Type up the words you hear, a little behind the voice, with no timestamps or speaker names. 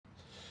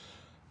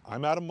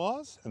I'm Adam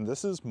Moz, and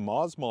this is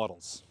Moz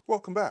Models.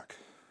 Welcome back.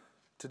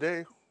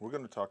 Today, we're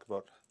going to talk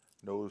about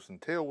nose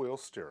and tail wheel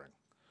steering.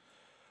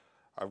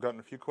 I've gotten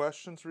a few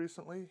questions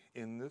recently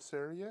in this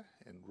area,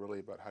 and really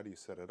about how do you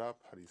set it up,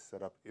 how do you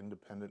set up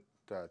independent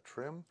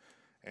trim,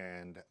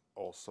 and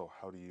also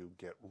how do you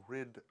get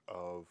rid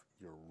of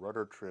your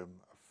rudder trim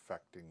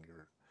affecting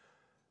your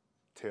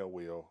tail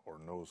wheel or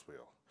nose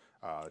wheel.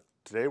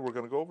 Today, we're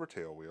going to go over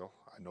tail wheel.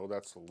 I know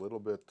that's a little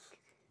bit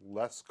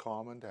less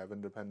common to have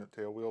independent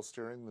tail wheel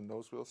steering than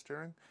nose wheel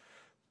steering,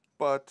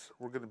 but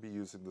we're going to be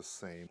using the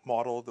same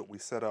model that we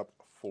set up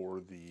for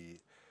the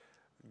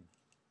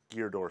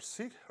gear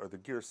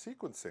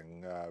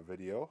sequencing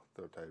video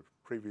that I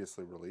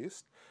previously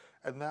released,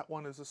 and that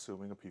one is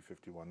assuming a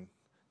P51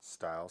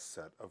 style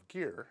set of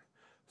gear.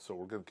 So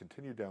we're going to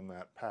continue down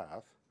that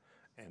path,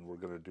 and we're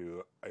going to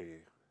do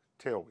a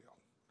tail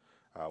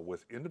wheel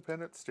with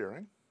independent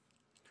steering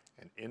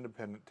and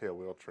independent tail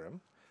wheel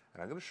trim.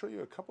 And I'm going to show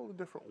you a couple of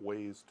different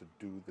ways to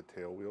do the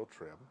tail wheel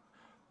trim.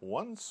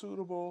 One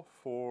suitable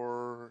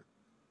for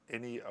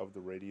any of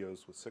the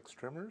radios with 6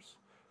 trimmers.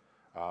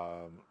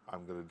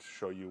 I'm going to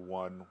show you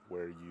one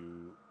where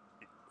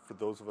for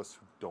those of us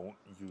who don't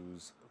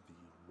use the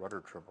rudder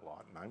trim a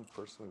lot, and I'm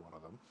personally one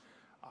of them,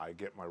 I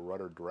get my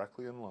rudder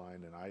directly in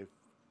line, and I've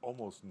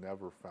almost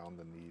never found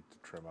the need to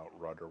trim out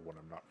rudder when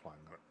I'm not flying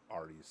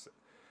an RE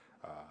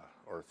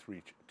or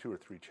 2 or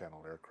 3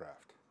 channel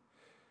aircraft.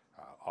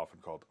 Often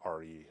called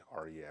RE,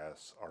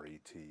 RES,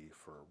 RET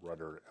for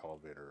rudder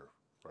elevator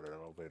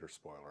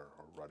spoiler,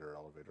 or rudder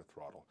elevator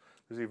throttle.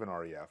 There's even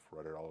REF,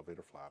 rudder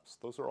elevator flaps.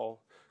 Those are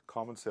all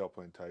common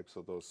sailplane types,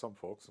 although some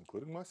folks,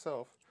 including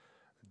myself,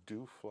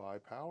 do fly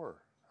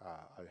power.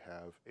 I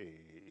have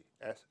an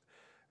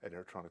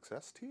Airtronics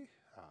ST.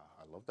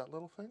 I love that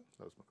little thing.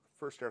 That was the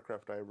first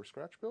aircraft I ever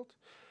scratch built.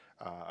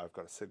 I've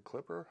got a SIG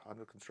Clipper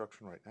under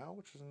construction right now,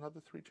 which is another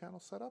 3-channel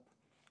setup.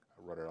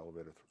 A rudder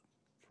elevator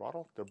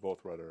throttle. They're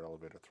both rudder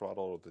elevator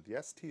throttle.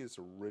 The ST is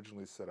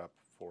originally set up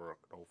for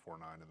an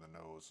 049 in the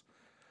nose,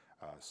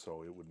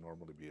 so it would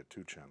normally be a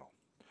 2-channel. All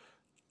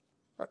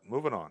right,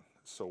 moving on.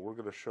 So we're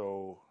going to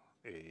show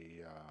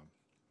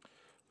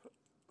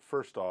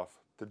first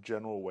off, the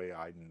general way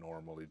I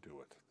normally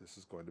do it. This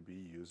is going to be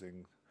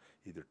using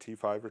either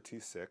T5 or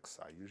T6.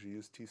 I usually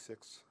use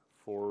T6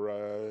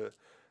 for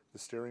the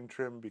steering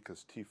trim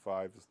because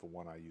T5 is the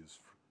one I use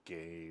for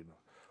gain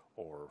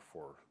or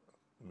for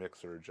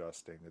mixer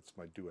adjusting. It's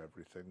my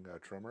do-everything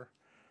trimmer.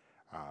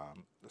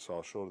 So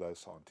I'll show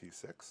this on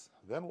T6.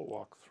 Then we'll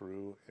walk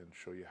through and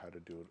show you how to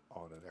do it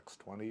on an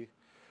X20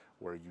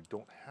 where you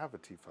don't have a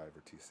T5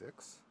 or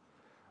T6.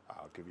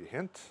 I'll give you a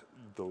hint.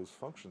 Those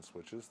function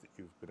switches that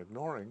you've been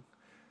ignoring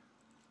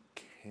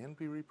can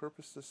be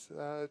repurposed as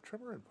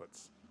trimmer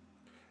inputs.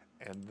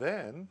 And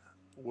then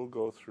we'll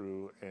go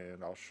through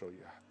and I'll show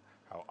you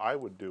how I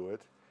would do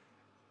it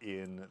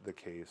in the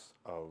case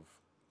of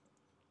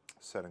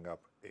setting up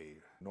a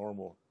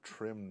normal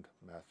trimmed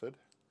method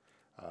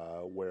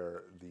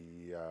where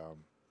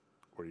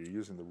you're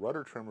using the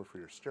rudder trimmer for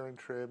your steering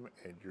trim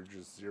and you're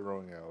just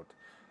zeroing out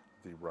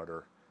the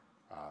rudder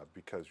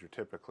because you're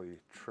typically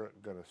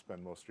going to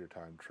spend most of your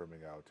time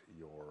trimming out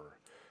your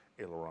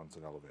ailerons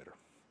and elevator.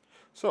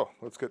 So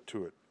let's get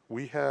to it.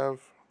 We have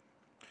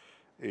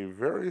a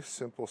very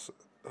simple,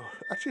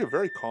 actually a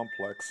very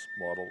complex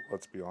model,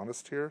 let's be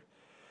honest here.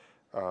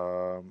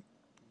 I'm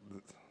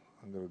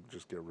going to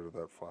just get rid of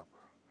that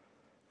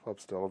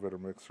flaps to elevator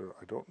mixer.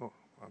 I don't know.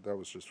 That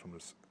was just from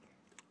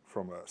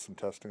some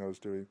testing I was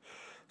doing.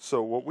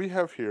 So what we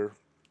have here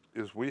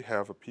is we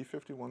have a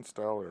P51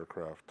 style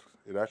aircraft.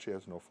 It actually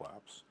has no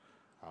flaps.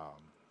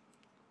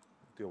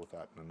 Deal with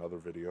that in another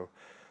video.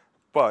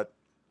 But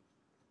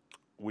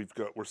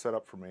we're set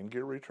up for main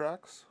gear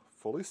retracts,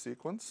 fully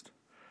sequenced,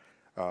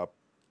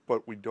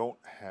 but we don't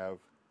have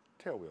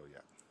tail wheel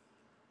yet.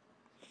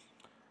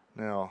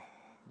 Now,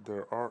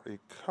 there are a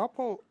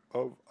couple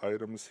of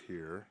items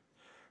here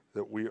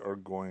that we are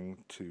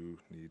going to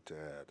need to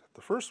add.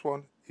 The first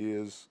one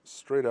is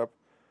straight up,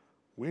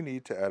 we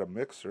need to add a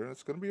mixer, and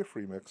it's going to be a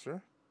free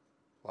mixer,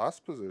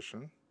 last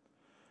position,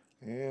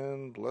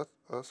 and let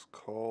us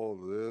call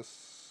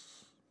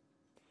this,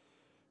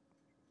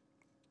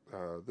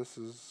 this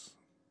is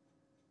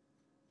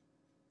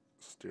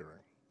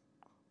steering.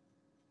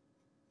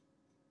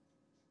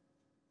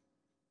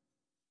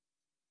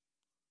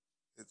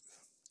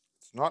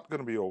 It's not going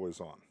to be always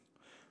on.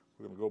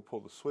 We're going to go pull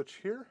the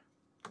switch here.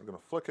 We're going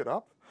to flick it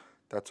up.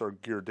 That's our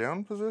gear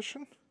down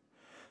position.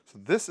 So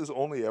this is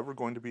only ever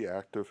going to be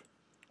active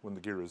when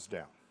the gear is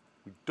down.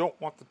 We don't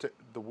want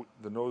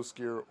the nose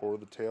gear or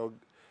the tail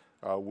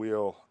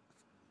wheel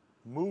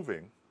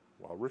moving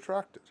while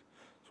retracted.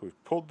 So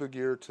we've pulled the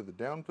gear to the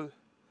down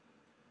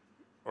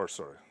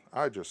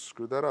I just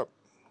screwed that up.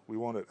 We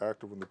want it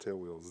active when the tail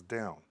wheel is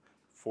down.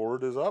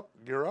 Forward is up,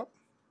 gear up,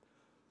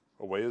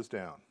 away is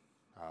down.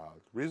 The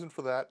reason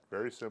for that,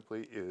 very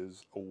simply,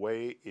 is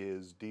away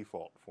is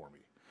default for me.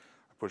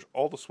 I push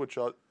all the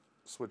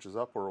switches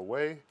up or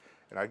away,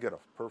 and I get a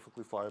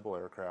perfectly flyable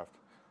aircraft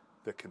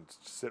that can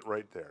sit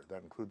right there.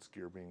 That includes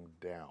gear being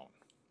down.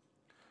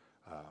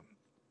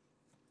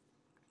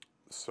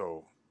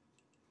 So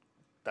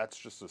that's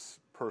just a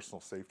personal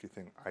safety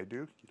thing I do.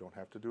 You don't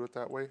have to do it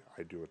that way.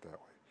 I do it that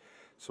way.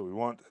 So we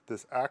want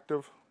this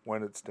active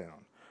when it's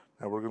down.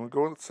 Now we're going to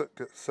go and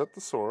set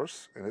the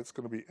source, and it's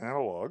going to be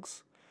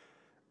analogs,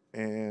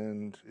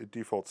 and it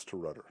defaults to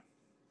rudder.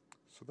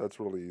 So that's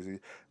really easy.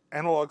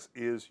 Analogs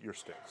is your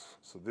sticks.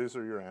 So these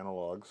are your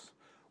analogs,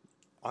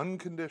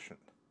 unconditioned.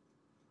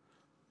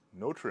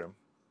 No trim,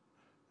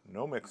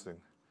 no mixing,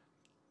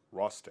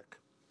 raw stick.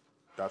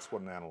 That's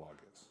what an analog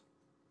is.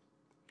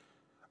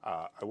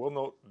 I will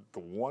note the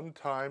one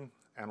time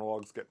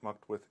analogs get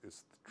mucked with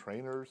is the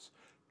trainers.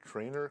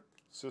 Trainer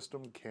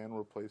system can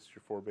replace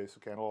your 4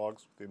 basic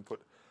analogs with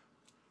input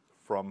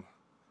from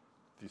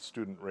the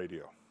student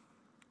radio.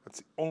 That's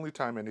the only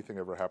time anything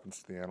ever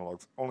happens to the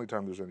analogs, only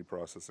time there's any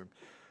processing.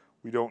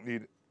 We don't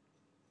need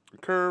a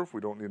curve,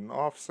 we don't need an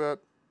offset,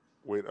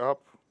 weight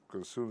up,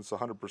 because as soon as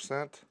it's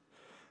 100%,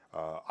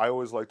 I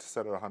always like to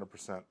set it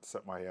 100%,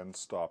 set my end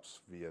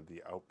stops via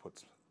the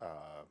outputs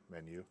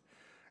menu,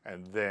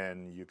 and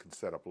then you can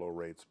set up low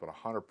rates, but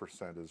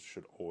 100%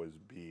 should always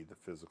be the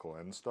physical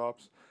end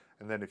stops,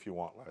 and then if you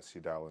want less,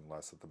 you dial in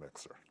less at the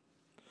mixer.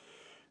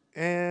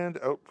 And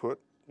output,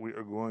 we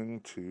are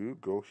going to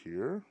go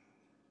here,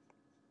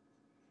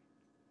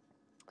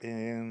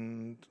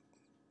 and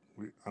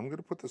I'm going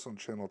to put this on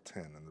channel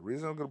 10, and the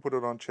reason I'm going to put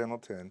it on channel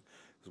 10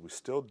 is we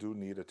still do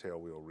need a tail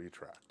wheel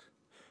retract.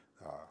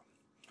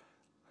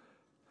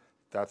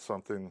 That's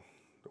something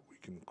that we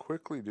can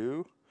quickly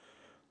do.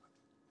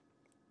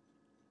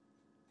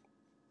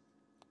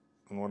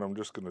 And what I'm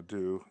just going to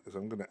do is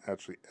I'm going to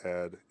actually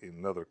add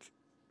another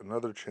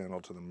channel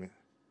to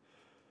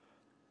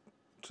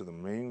the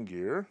main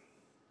gear.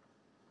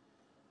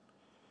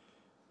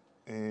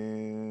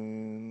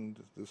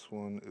 And this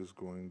one is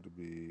going to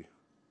be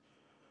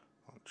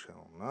on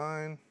channel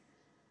 9.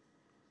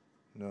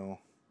 No.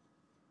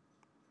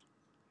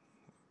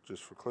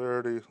 Just for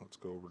clarity, let's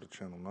go over to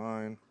channel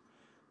 9.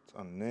 It's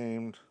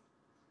unnamed.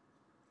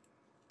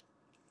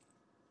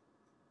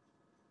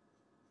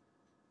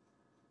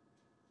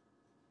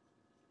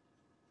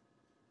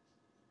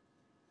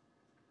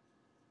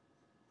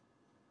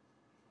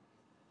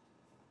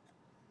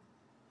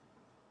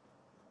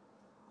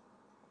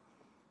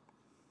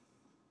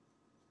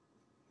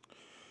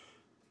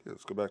 Okay,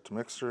 let's go back to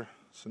mixer.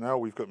 So now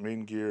we've got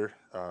main gear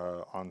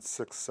on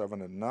 6,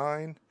 7, and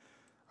 9.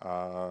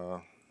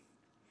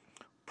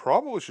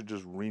 Probably should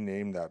just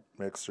rename that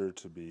mixer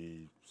to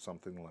be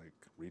something like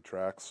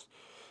retracts.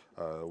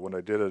 When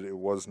I did it, it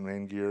was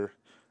main gear.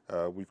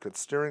 We've got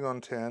steering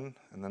on 10,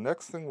 and the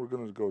next thing we're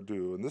going to go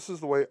do, and this is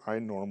the way I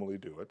normally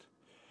do it,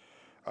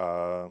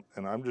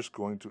 and I'm just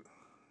going to,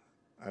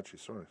 actually,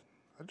 sorry,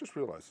 I just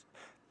realized,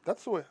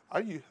 that's the way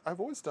I've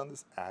always done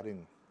this,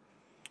 adding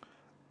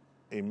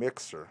a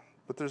mixer,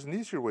 but there's an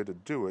easier way to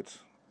do it,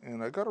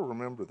 and I got to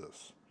remember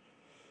this,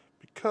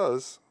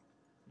 because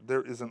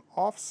there is an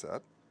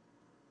offset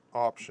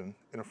option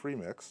in a free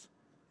mix.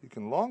 You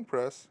can long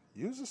press,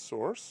 use a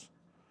source,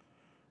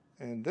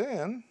 and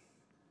then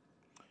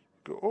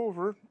go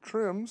over,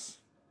 trims,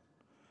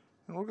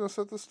 and we're going to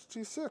set this to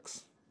T6.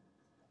 So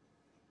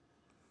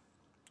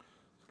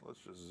let's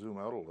just zoom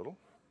out a little.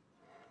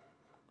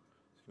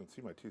 So you can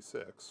see my T6.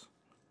 There's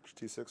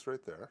T6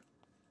 right there.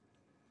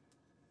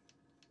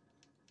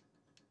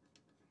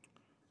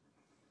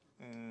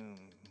 And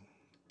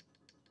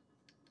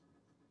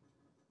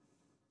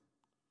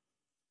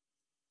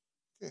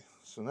okay,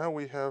 so now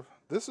we have,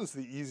 this is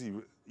the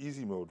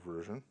easy mode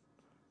version,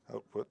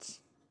 outputs.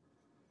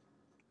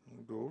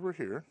 We'll go over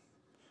here,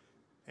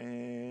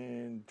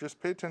 and just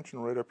pay attention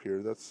right up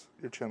here, that's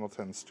your channel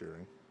 10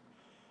 steering.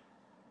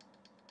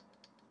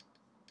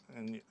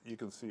 And you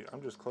can see,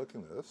 I'm just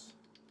clicking this,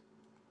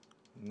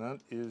 and that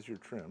is your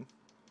trim.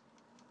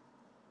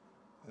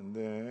 And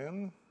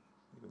then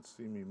you can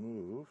see me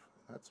move,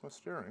 that's my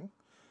steering.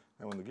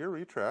 And when the gear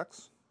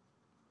retracts,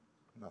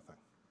 nothing.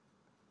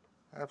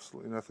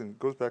 Absolutely nothing. It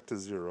goes back to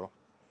 0.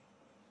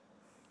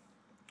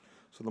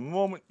 So the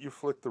moment you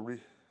flick the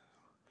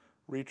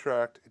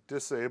retract, it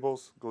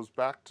disables, goes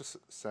back to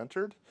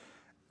centered,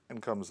 and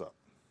comes up.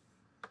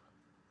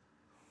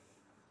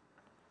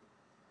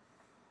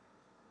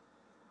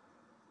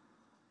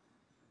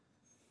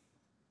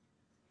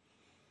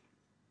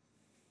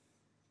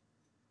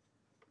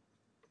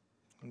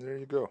 And there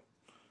you go.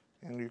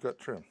 And you've got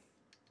trim.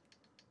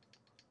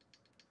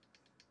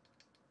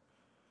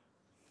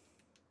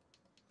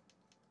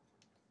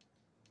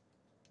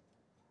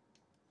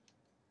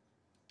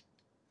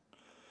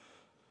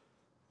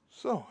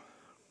 So,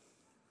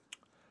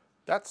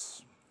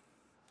 that's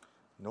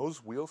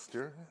nose wheel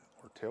steering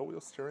or tail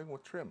wheel steering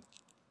with trim.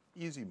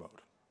 Easy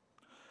mode.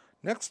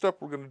 Next up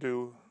we're going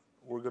to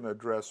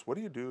address what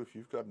do you do if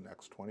you've got an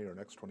X20 or an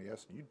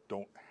X20S and you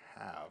don't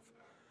have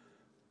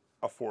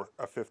a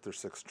 5th or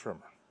 6th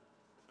trimmer.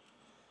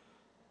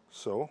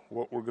 So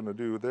what we're going to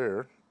do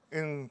there,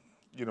 and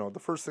the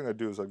first thing I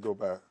do is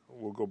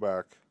we'll go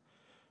back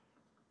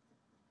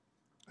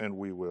and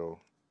we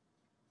will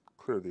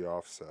clear the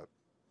offset.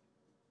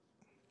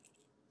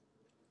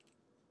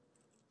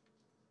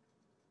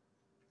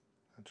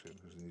 Actually,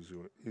 there's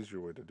an easier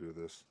way to do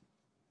this.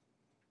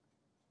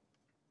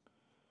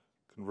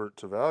 Convert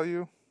to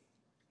value,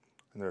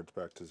 and there it's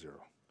back to 0.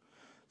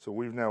 So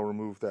we've now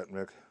removed that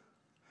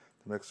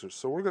mixer.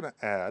 So we're going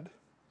to add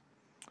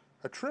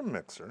a trim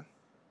mixer,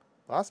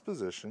 last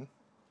position,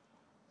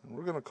 and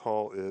we're going to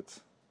call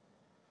it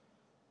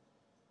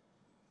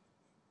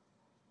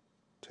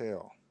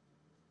tail.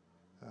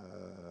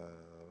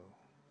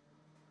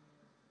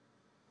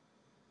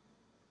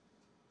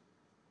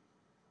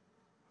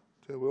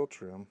 Tail wheel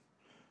trim.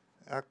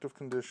 Active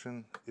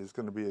condition is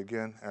going to be,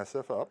 again,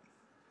 SF up.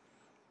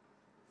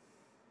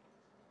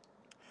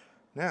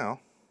 Now,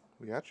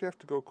 we actually have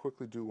to go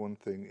quickly do one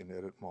thing in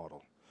Edit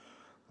Model.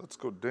 Let's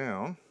go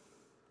down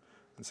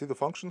and see the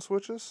function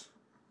switches.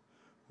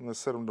 I'm going to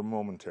set them to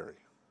momentary.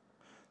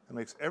 That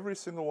makes every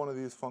single one of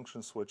these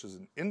function switches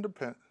an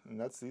independent, and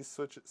that's these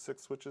 6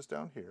 switches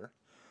down here.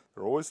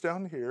 They're always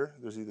down here.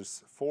 There's either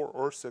 4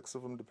 or 6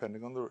 of them,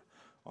 depending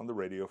on the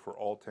radio, for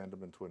all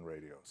tandem and twin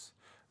radios.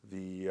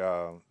 The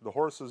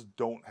Horuses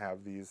don't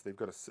have these. They've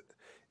got a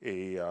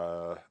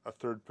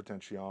third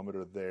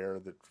potentiometer there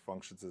that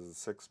functions as a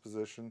 6th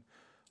position,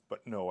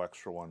 but no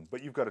extra one.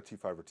 But you've got a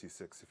T5 or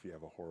T6 if you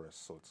have a Horus,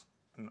 so it's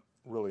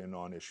really a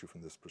non-issue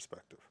from this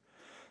perspective.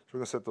 So we're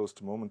going to set those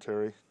to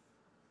momentary.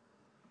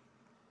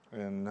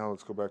 And now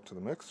let's go back to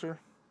the mixer.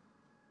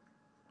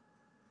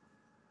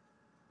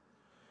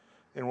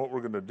 And what we're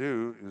going to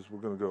do is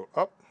we're going to go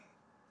up,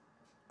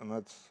 and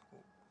that's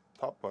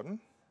top button.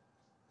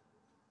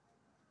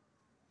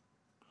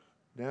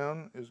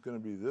 Down is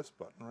going to be this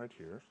button right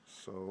here.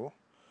 So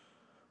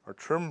our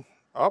trim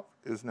up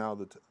is now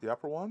the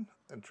upper one,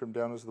 and trim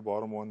down is the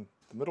bottom one.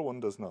 The middle one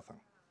does nothing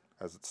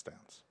as it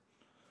stands.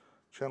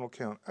 Channel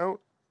count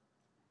out.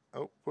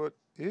 Output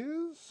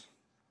is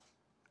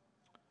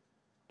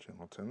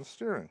channel 10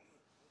 steering.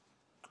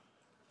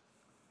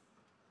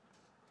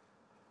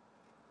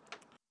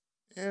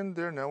 And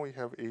there now we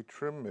have a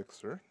trim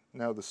mixer.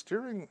 Now the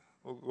steering,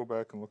 we'll go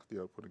back and look at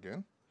the output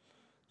again.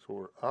 So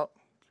we're up,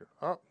 gear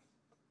up.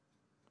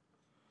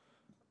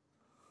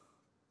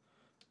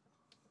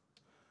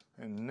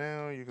 And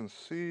now you can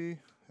see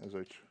as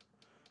I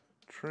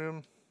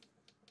trim,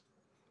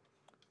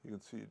 you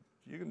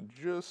can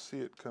just see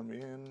it come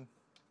in.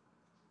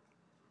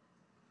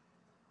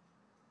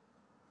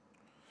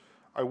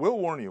 I will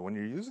warn you, when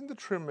you're using the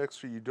trim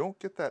mixer, you don't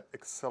get that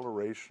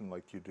acceleration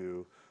like you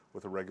do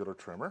with a regular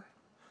trimmer.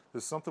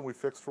 This is something we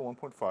fixed for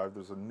 1.5.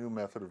 There's a new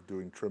method of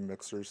doing trim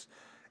mixers.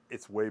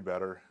 It's way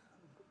better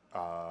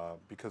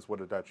because what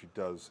it actually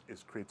does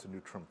is creates a new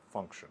trim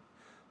function.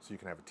 So you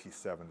can have a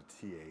T7,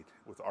 a T8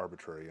 with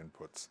arbitrary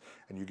inputs,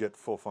 and you get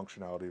full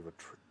functionality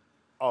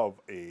of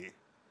a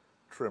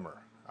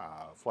trimmer.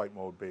 Flight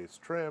mode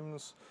based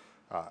trims,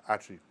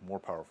 actually more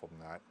powerful than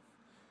that.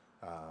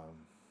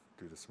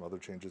 Due to some other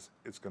changes,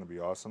 it's going to be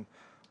awesome.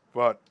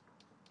 But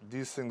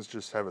these things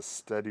just have a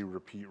steady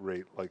repeat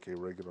rate like a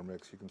regular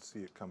mix. You can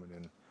see it coming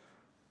in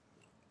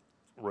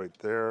right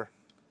there.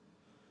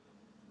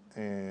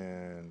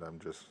 And I'm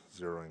just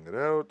zeroing it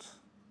out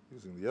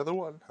using the other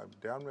one. I have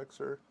a down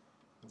mixer.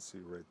 You can see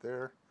right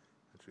there.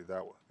 Actually,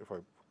 that one. If I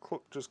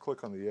just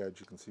click on the edge,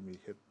 you can see me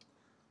hit.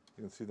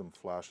 You can see them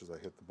flash as I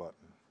hit the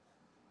button.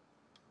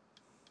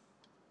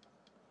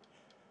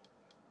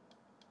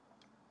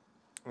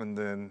 And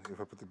then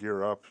if I put the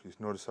gear up, you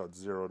notice how it's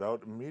zeroed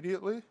out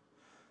immediately.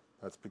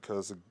 That's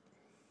because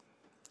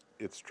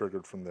it's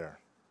triggered from there.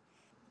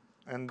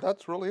 And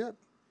that's really it.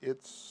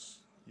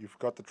 You've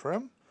got the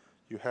trim,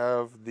 you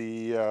have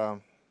the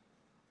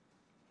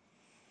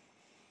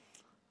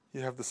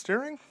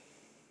steering,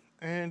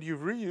 and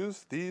you've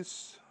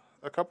reused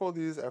a couple of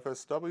these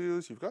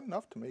FSWs. You've got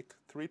enough to make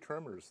 3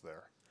 trimmers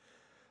there.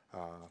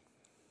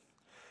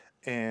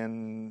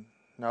 And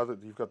now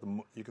that you've got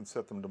them, you can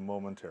set them to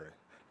momentary.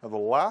 Now the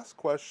last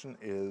question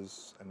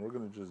is, and we're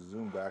going to just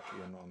zoom back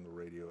in on the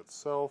radio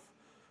itself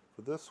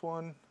for this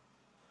one,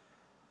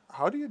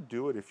 how do you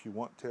do it if you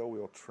want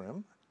tailwheel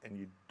trim and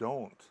you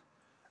don't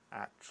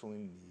actually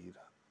need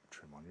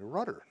trim on your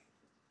rudder?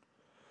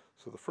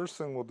 So the first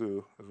thing we'll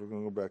do is we're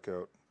going to go back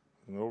out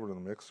and over to the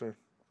mixer,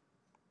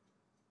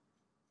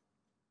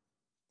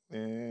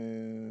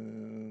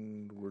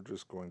 and we're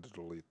just going to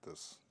delete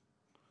this.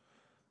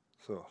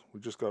 So we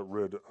just got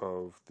rid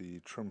of the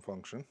trim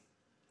function.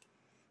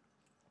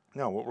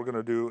 Now what we're going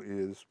to do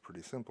is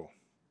pretty simple.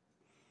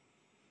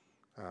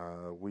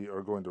 We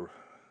are going to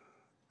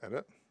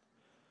edit.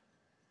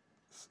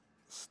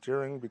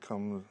 Steering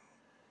becomes,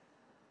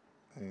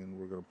 and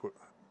we're going to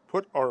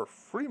put our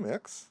free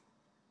mix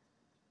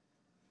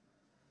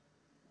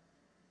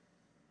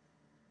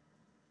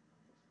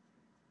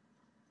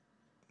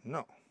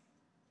No.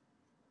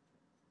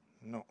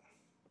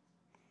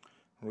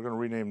 We're going to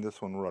rename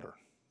this one rudder.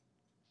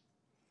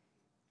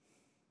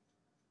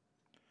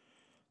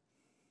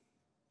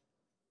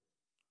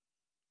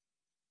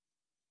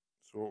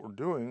 So what we're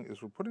doing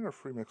is we're putting our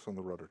free mix on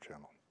the rudder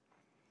channel.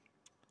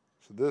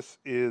 So this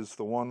is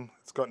the one,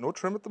 it's got no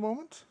trim at the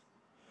moment,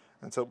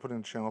 and it's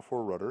outputting channel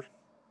 4 rudder.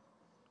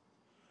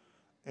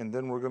 And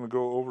then we're going to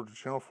go over to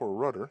channel 4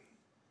 rudder,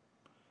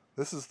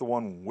 This is the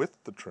one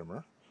with the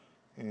trimmer,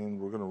 and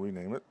we're going to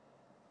rename it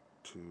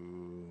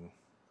to...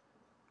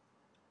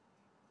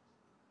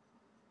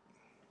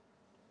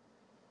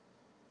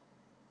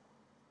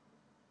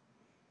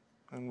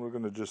 And we're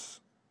going to just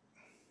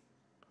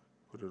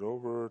put it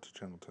over to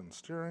channel 10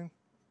 steering.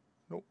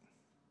 Nope.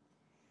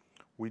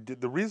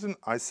 The reason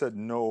I said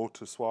no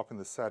to swapping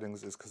the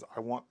settings is because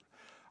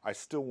I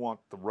still want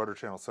the rudder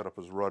channel set up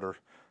as rudder,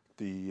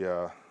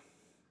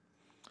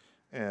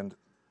 and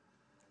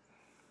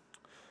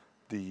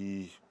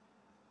the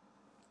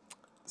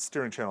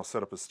steering channel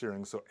set up as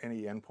steering, so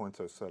any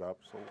endpoints I set up.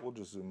 So we'll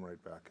just zoom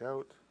right back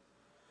out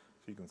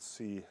so you can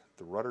see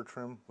the rudder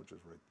trim, which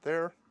is right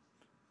there.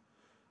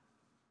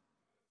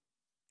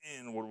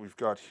 And what we've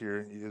got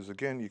here is,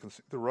 again, you can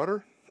see the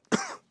rudder,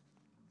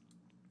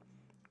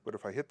 but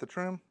if I hit the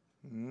trim,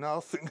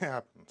 nothing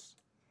happens.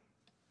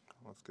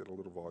 Let's get a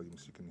little volume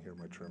so you can hear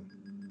my trim.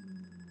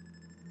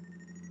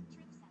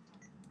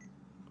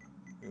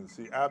 You can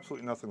see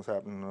absolutely nothing's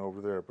happening over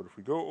there, but if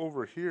we go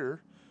over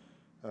here,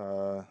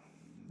 you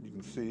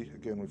can see,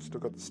 again, we've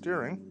still got the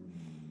steering.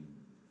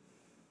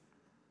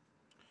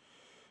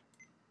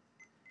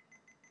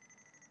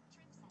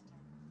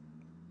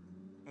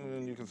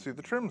 And you can see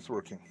the trim's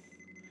working.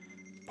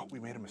 But we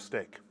made a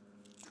mistake.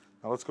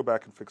 Now let's go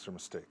back and fix our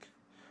mistake.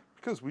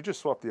 Because we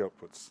just swapped the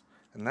outputs.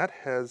 And that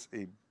has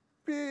a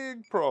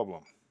big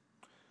problem.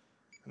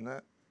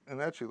 And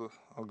actually,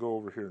 I'll go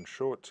over here and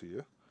show it to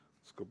you.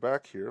 Let's go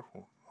back here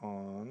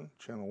on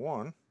channel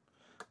 1.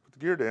 Put the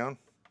gear down.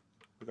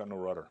 We got no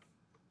rudder.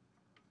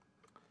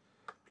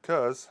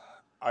 Because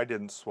I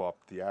didn't swap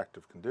the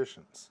active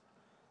conditions.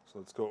 So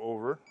let's go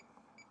over,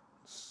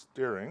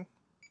 steering,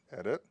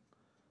 edit.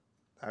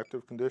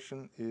 Active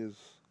condition is,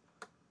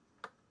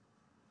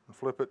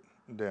 flip it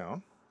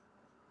down.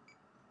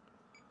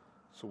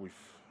 So we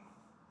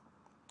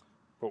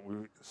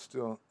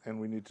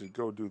need to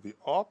go do the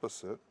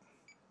opposite.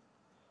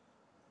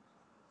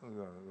 We're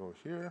gonna go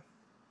here,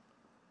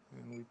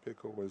 and we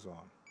pick always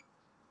on.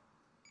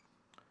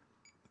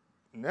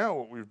 Now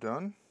what we've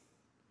done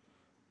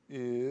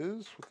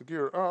is, with the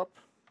gear up,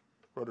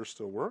 rudder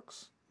still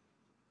works,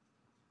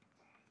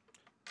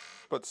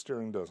 but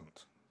steering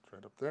doesn't. It's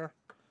right up there.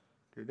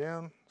 Gear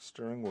down,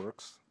 steering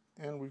works,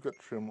 and we've got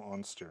trim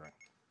on steering.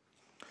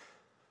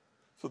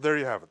 So there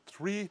you have it.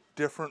 3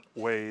 different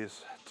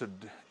ways to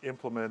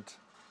implement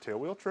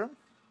tailwheel trim.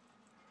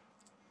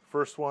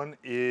 First one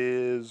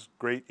is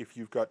great if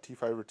you've got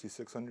T5 or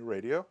T6 on your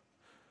radio.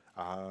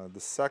 The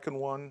second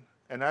one,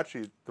 and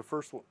actually the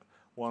first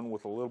one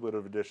with a little bit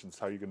of additions,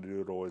 how you're going to do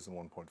it always in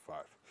 1.5.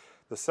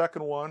 The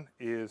second one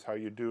is how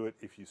you do it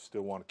if you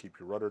still want to keep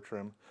your rudder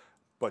trim,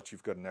 but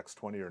you've got an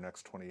X20 or an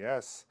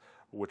X20S,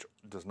 which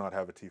does not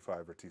have a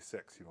T5 or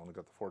T6. You've only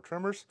got the 4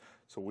 trimmers,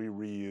 so we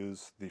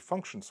reuse the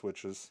function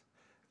switches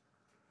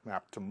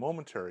mapped to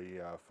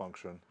momentary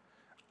function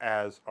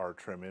as our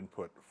trim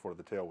input for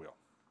the tail wheel.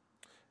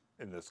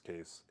 In this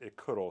case, it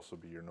could also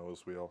be your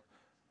nose wheel.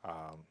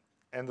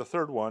 And the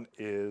third one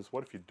is,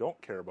 what if you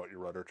don't care about your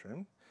rudder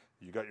trim?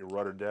 You got your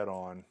rudder dead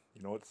on,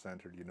 you know it's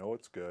centered, you know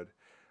it's good,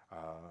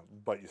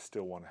 but you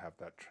still want to have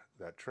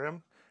that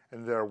trim.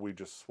 And there we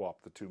just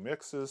swap the 2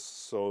 mixes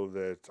so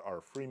that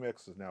our free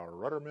mix is now our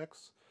rudder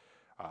mix.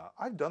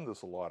 I've done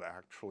this a lot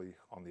actually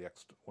on the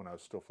when I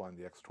was still flying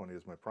the X20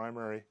 as my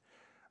primary.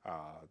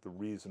 The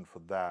reason for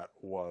that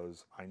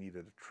was I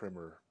needed a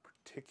trimmer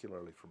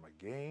particularly for my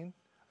gain.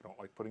 I don't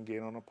like putting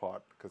gain on a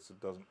pot because it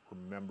doesn't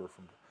remember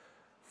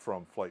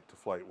from flight to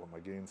flight what my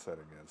gain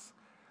setting is.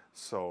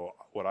 So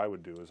what I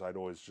would do is I'd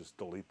always just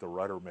delete the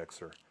rudder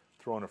mixer,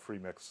 throw in a free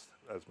mix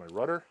as my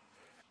rudder,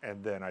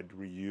 and then I'd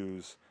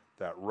reuse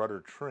that rudder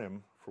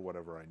trim for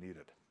whatever I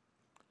needed,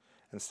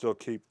 and still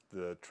keep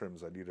the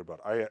trims I needed. But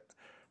I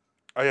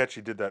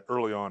actually did that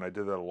early on. I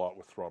did that a lot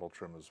with throttle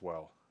trim as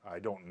well. I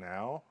don't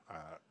now.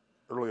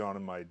 Early on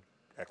in my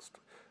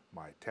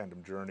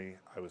tandem journey,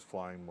 I was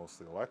flying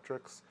mostly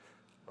electrics.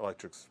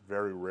 Electrics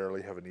very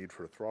rarely have a need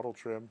for a throttle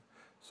trim,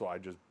 so I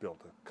just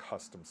built a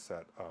custom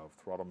set of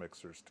throttle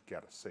mixers to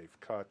get a safe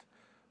cut,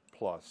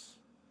 plus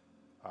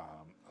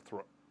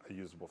a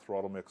usable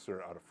throttle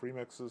mixer out of free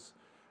mixes.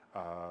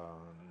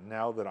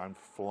 Now that I'm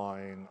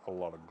flying a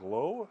lot of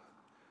glow,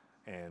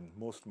 and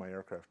most of my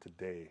aircraft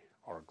today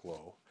are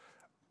glow,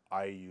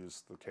 I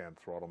use the canned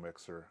throttle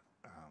mixer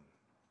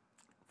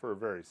for a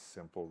very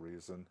simple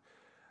reason.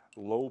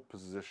 Low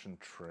position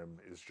trim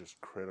is just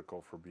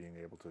critical for being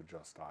able to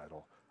adjust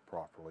idle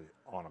properly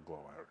on a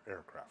glow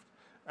aircraft.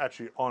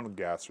 Actually, on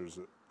gassers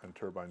and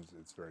turbines,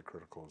 it's very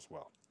critical as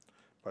well.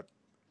 But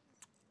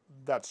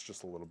that's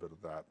just a little bit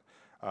of that.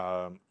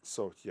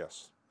 So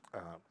yes,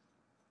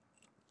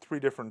 3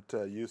 different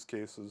use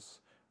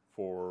cases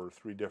for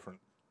 3 different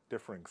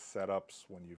differing setups when you